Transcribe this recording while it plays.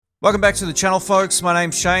Welcome back to the channel, folks. My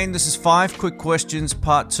name's Shane. This is 5 Quick Questions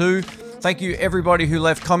Part 2. Thank you everybody who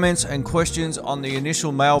left comments and questions on the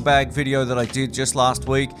initial mailbag video that I did just last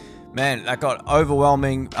week. Man, that got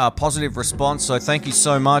overwhelming positive response, so thank you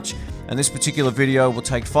so much. And this particular video will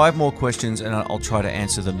take 5 more questions and I'll try to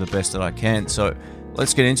answer them the best that I can. So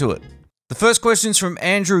let's get into it. The first question's from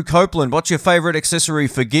Andrew Copeland. What's your favorite accessory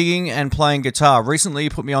for gigging and playing guitar? Recently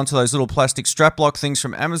you put me onto those little plastic strap lock things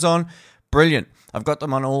from Amazon. Brilliant. I've got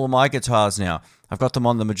them on all of my guitars now. I've got them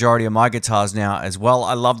on the majority of my guitars now as well.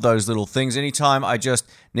 I love those little things. Anytime I just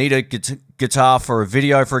need a guitar for a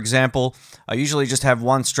video, for example, I usually just have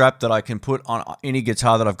one strap that I can put on any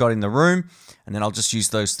guitar that I've got in the room, and then I'll just use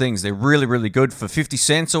those things. They're really, really good for 50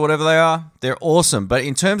 cents or whatever they are. They're awesome. But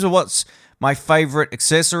in terms of what's my favorite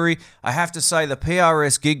accessory, I have to say the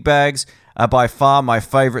PRS gig bags are by far my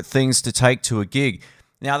favorite things to take to a gig.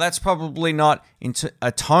 Now, that's probably not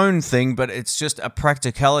a tone thing, but it's just a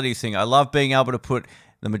practicality thing. I love being able to put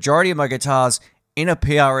the majority of my guitars in a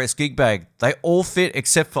PRS gig bag. They all fit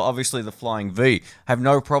except for obviously the Flying V. I have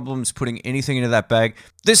no problems putting anything into that bag.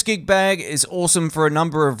 This gig bag is awesome for a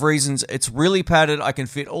number of reasons. It's really padded. I can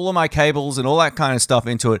fit all of my cables and all that kind of stuff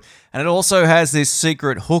into it. And it also has this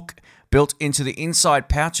secret hook built into the inside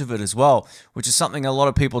pouch of it as well, which is something a lot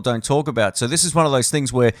of people don't talk about. So this is one of those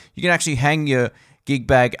things where you can actually hang your gig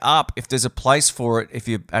bag up if there's a place for it, if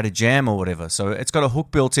you're at a jam or whatever. So it's got a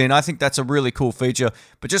hook built in. I think that's a really cool feature,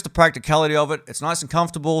 but just the practicality of it, it's nice and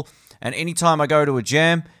comfortable. And anytime I go to a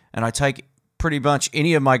jam and I take pretty much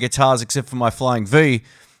any of my guitars except for my Flying V,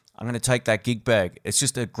 I'm going to take that gig bag. It's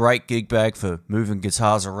just a great gig bag for moving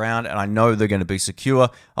guitars around, and I know they're going to be secure.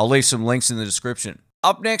 I'll leave some links in the description.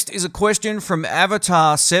 Up next is a question from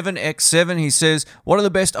Avatar7x7. He says, what are the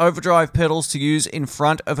best overdrive pedals to use in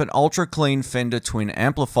front of an ultra clean Fender twin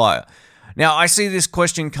amplifier? Now, I see this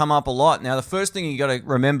question come up a lot. Now, the first thing you got to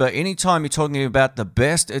remember, anytime you're talking about the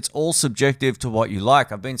best, it's all subjective to what you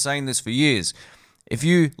like. I've been saying this for years. If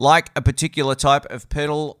you like a particular type of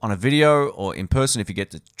pedal on a video or in person, if you get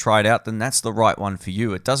to try it out, then that's the right one for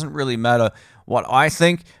you. It doesn't really matter what I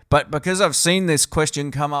think, but because I've seen this question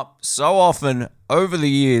come up so often over the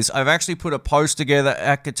years, I've actually put a post together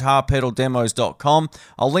at guitarpedaldemos.com.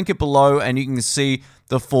 I'll link it below and you can see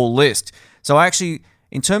the full list. So actually,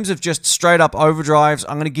 in terms of just straight up overdrives,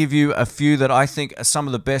 I'm going to give you a few that I think are some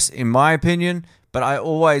of the best in my opinion, but I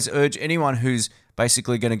always urge anyone who's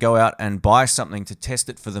basically going to go out and buy something to test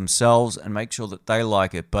it for themselves and make sure that they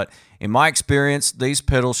like it. But in my experience, these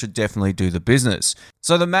pedals should definitely do the business.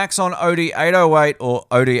 So the Maxon OD808 or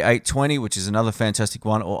OD820, which is another fantastic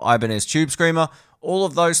one, or Ibanez Tube Screamer, all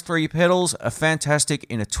of those 3 pedals are fantastic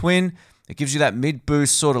in a twin. It gives you that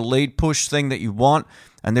mid-boost sort of lead push thing that you want,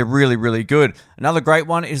 and they're really, really good. Another great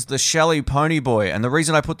one is the Shelly Ponyboy, and the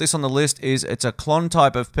reason I put this on the list is it's a clon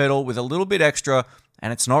type of pedal with a little bit extra,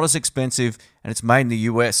 and it's not as expensive, and it's made in the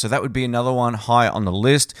US, so that would be another one high on the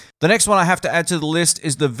list. The next one I have to add to the list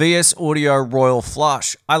is the VS Audio Royal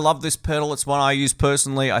Flush. I love this pedal. It's one I use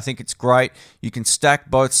personally. I think it's great. You can stack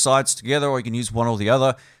both sides together, or you can use one or the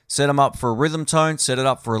other. Set them up for a rhythm tone, set it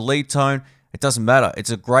up for a lead tone. It doesn't matter. It's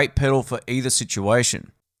a great pedal for either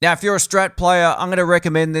situation. Now, if you're a Strat player, I'm going to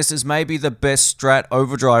recommend this as maybe the best Strat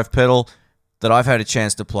overdrive pedal that I've had a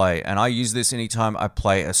chance to play, and I use this anytime I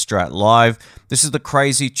play a Strat live. This is the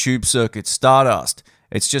Crazy Tube Circuit Stardust.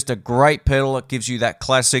 It's just a great pedal. It gives you that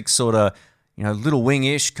classic sort of, little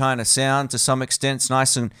wing-ish kind of sound to some extent. It's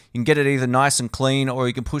nice, and you can get it either nice and clean, or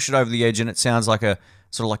you can push it over the edge and it sounds like a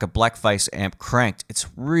sort of like a Blackface amp cranked. It's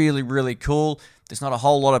really, really cool. There's not a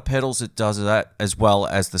whole lot of pedals that does that as well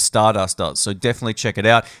as the Stardust does, so definitely check it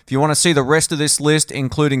out. If you want to see the rest of this list,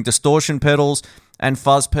 including distortion pedals and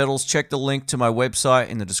fuzz pedals, check the link to my website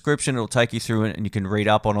in the description. It'll take you through it and you can read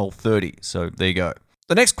up on all 30. So there you go.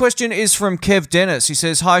 The next question is from Kev Dennis. He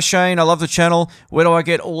says, hi Shane, I love the channel. Where do I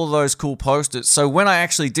get all of those cool posters? So when I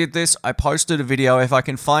actually did this, I posted a video. If I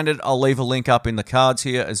can find it, I'll leave a link up in the cards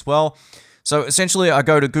here as well. So essentially I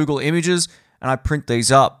go to Google Images and I print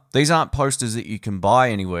these up. These aren't posters that you can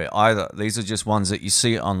buy anywhere either. These are just ones that you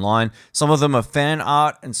see online. Some of them are fan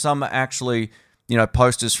art and some are actually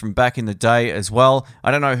posters from back in the day as well.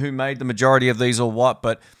 I don't know who made the majority of these or what,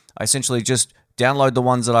 but I essentially just download the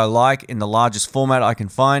ones that I like in the largest format I can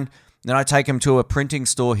find. Then I take them to a printing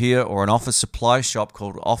store here or an office supply shop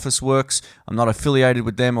called Officeworks. I'm not affiliated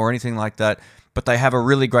with them or anything like that, but they have a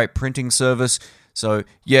really great printing service. So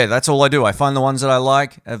yeah, that's all I do. I find the ones that I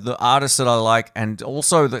like, the artists that I like, and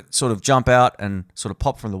also that sort of jump out and sort of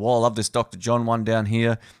pop from the wall. I love this Dr. John one down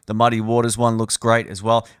here. The Muddy Waters one looks great as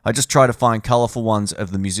well. I just try to find colorful ones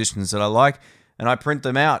of the musicians that I like, and I print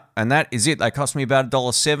them out, and that is it. They cost me about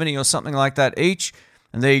 $1.70 or something like that each.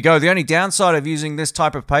 And there you go. The only downside of using this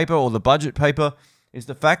type of paper, or the budget paper, is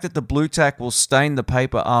the fact that the Blu Tack will stain the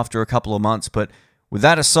paper after a couple of months. But with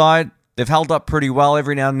that aside, they've held up pretty well.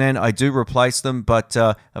 Every now and then I do replace them, but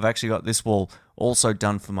I've actually got this wall also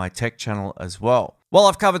done for my tech channel as well. Well,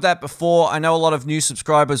 I've covered that before. I know a lot of new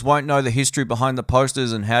subscribers won't know the history behind the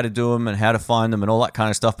posters and how to do them and how to find them and all that kind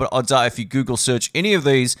of stuff, but odds are if you Google search any of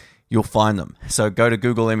these, you'll find them. So go to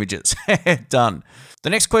Google Images. Done. The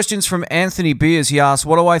next question's from Anthony Beers. He asks,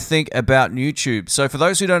 what do I think about NuTube? So for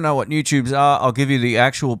those who don't know what NuTubes are, I'll give you the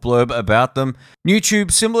actual blurb about them. NuTube,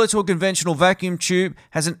 similar to a conventional vacuum tube,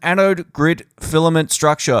 has an anode grid filament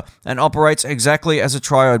structure and operates exactly as a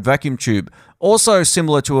triode vacuum tube. Also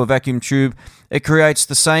similar to a vacuum tube, it creates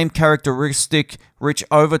the same characteristic rich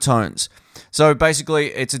overtones. So basically,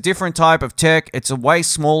 it's a different type of tech. It's a way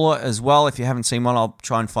smaller as well. If you haven't seen one, I'll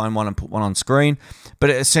try and find one and put one on screen. But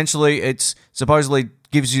essentially, it's supposedly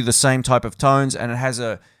gives you the same type of tones, and it has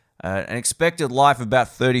an expected life of about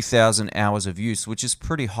 30,000 hours of use, which is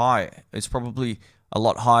pretty high. It's probably a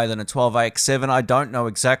lot higher than a 12AX7. I don't know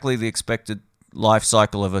exactly the expected life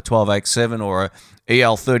cycle of a 12AX7 or a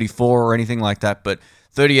EL34 or anything like that, but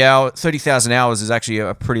 30,000 hours is actually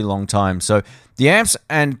a pretty long time. So the amps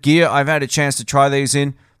and gear, I've had a chance to try these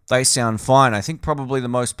in. They sound fine. I think probably the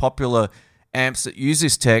most popular amps that use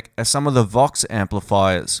this tech are some of the Vox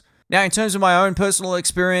amplifiers. Now, in terms of my own personal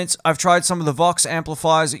experience, I've tried some of the Vox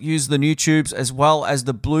amplifiers that use the NuTubes as well as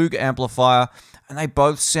the Blug amplifier, and they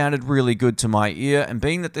both sounded really good to my ear. And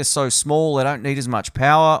being that they're so small, they don't need as much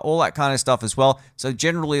power, all that kind of stuff as well. So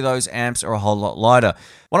generally, those amps are a whole lot lighter.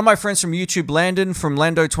 One of my friends from YouTube, Landon, from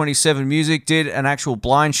Lando27 Music, did an actual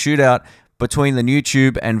blind shootout between the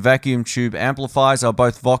NuTube and vacuum tube amplifiers. Are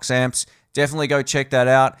both Vox amps. Definitely go check that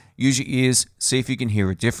out. Use your ears, see if you can hear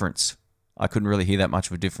a difference. I couldn't really hear that much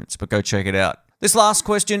of a difference, but go check it out. This last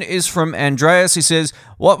question is from Andreas. He says,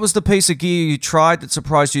 what was the piece of gear you tried that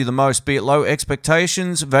surprised you the most, be it low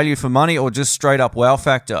expectations, value for money, or just straight up wow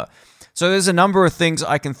factor? So there's a number of things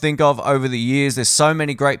I can think of over the years. There's so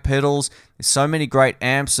many great pedals. There's so many great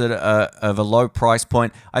amps that are of a low price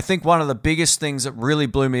point. I think one of the biggest things that really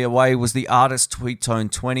blew me away was the Artist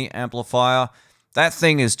Tweetone 20 amplifier. That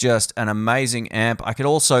thing is just an amazing amp. I could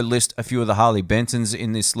also list a few of the Harley Bentons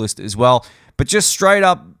in this list as well. But just straight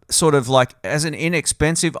up, sort of like as an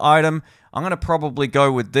inexpensive item, I'm going to probably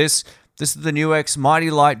go with this. This is the NUX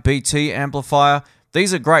Mighty Light BT amplifier.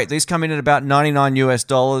 These are great. These come in at about $99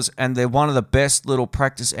 US, and they're one of the best little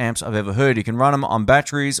practice amps I've ever heard. You can run them on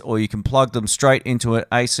batteries, or you can plug them straight into an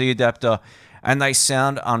AC adapter, and they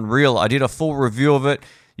sound unreal. I did a full review of it.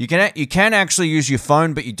 You can actually use your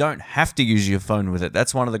phone, but you don't have to use your phone with it.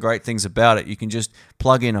 That's one of the great things about it. You can just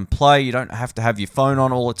plug in and play. You don't have to have your phone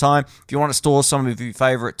on all the time. If you want to store some of your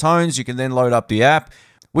favorite tones, you can then load up the app,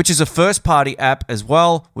 which is a first-party app as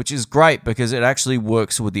well, which is great because it actually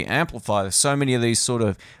works with the amplifier. There's so many of these sort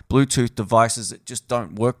of Bluetooth devices that just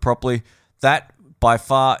don't work properly. That, by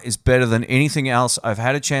far, is better than anything else I've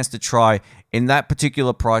had a chance to try in that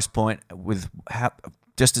particular price point with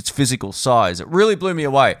just its physical size. It really blew me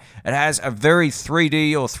away. It has a very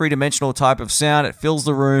 3D or three-dimensional type of sound. It fills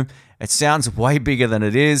the room. It sounds way bigger than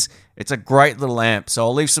it is. It's a great little amp, so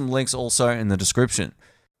I'll leave some links also in the description.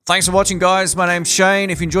 Thanks for watching, guys. My name's Shane.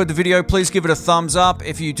 If you enjoyed the video, please give it a thumbs up.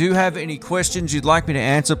 If you do have any questions you'd like me to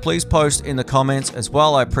answer, please post in the comments as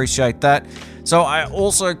well. I appreciate that. So I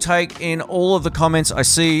also take in all of the comments I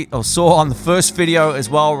see or saw on the first video as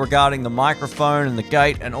well regarding the microphone and the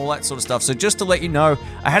gate and all that sort of stuff. So just to let you know,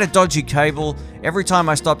 I had a dodgy cable. Every time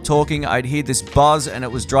I stopped talking, I'd hear this buzz and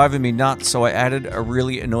it was driving me nuts. So I added a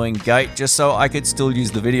really annoying gate just so I could still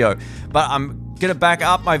use the video. But I'm gonna back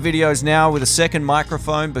up my videos now with a second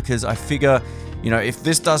microphone because I figure, you know, if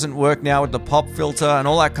this doesn't work now with the pop filter and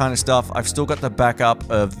all that kind of stuff, I've still got the backup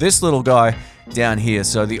of this little guy down here,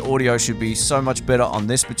 so the audio should be so much better on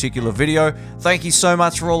this particular video. Thank you so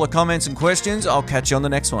much for all the comments and questions. I'll catch you on the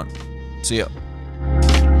next one. See ya.